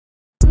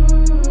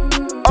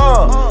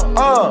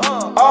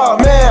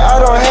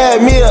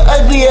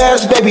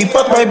ass baby,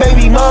 fuck my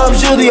baby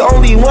moms. You the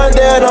only one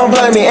that don't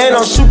blame me. And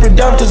I'm super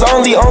dumb cause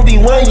only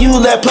one you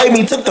let play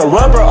me took the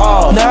rubber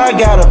off. Now I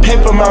gotta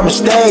pay for my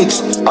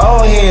mistakes.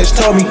 Old heads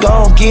told me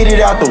gon' get it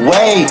out the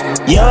way.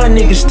 Young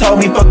niggas told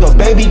me fuck a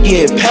baby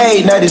get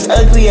paid. Now this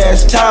ugly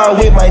ass child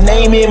with my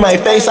name in my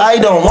face, I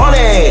don't want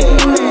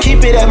it.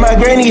 Keep it at my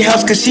granny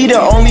house cause she the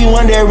only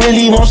one that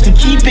really wants to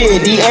keep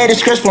it. The added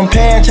stress from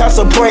paying child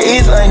support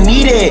is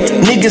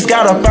unneeded. Niggas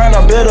gotta find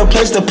a better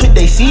place to put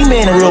they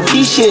semen and real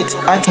piece shit.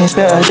 I can't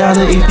spare a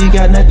dollar if you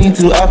got nothing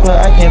to offer.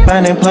 I can't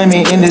find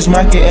employment in this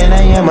market and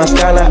I am a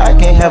scholar. I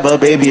can't have a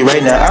baby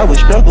right now, I would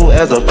struggle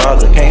as a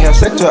father. Can't have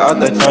sex without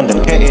the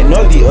condom, can't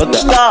ignore the other.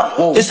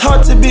 Stop! It's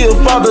hard to be a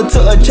father to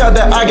a child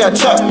that I got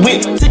chopped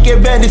with. Took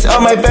advantage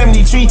of my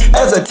family tree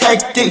as a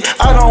tactic.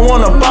 I don't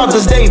want a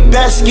Father's Day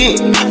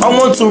basket. I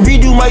want to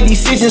redo my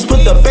decisions,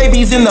 put the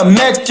babies in the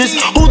mattress.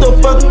 Who the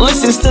fuck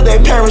listens to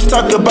their parents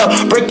talk about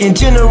breaking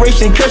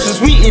generation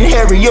curses? We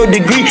inherit your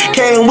degree,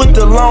 came with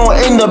the loan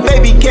and the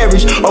baby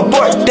carriage.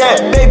 Abort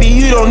that baby,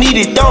 you don't need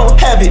it, don't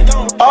have it.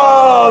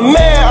 Oh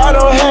man, I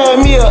don't have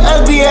me a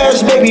ugly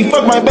ass baby,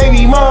 fuck my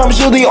baby moms.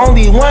 You the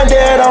only one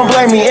that don't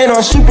blame me. And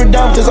I'm super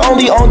dumb cause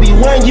only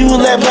one you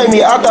let play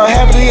me. I thought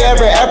happily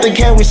ever after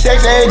came with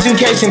sex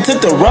education,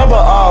 took the rubber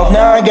off.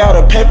 Now I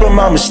gotta pay for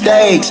my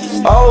mistakes.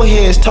 Old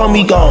heads told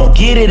me gon'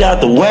 get it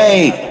out the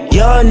way.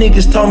 Young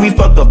niggas told me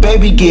fuck a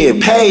baby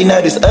get paid.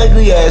 Now this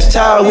ugly ass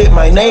child with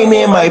my name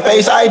in my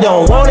face, I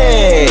don't want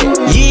it.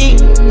 Yeet,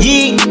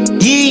 yeet,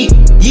 yeet,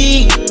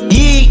 yeet,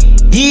 yeet,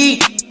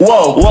 yeet.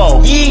 Whoa,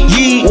 whoa, yeet,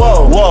 yeet,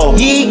 whoa, whoa,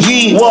 yeet,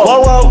 yeet,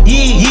 whoa, whoa,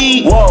 yeet,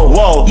 yeet, whoa,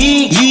 whoa,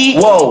 yeet, yeet,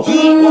 whoa.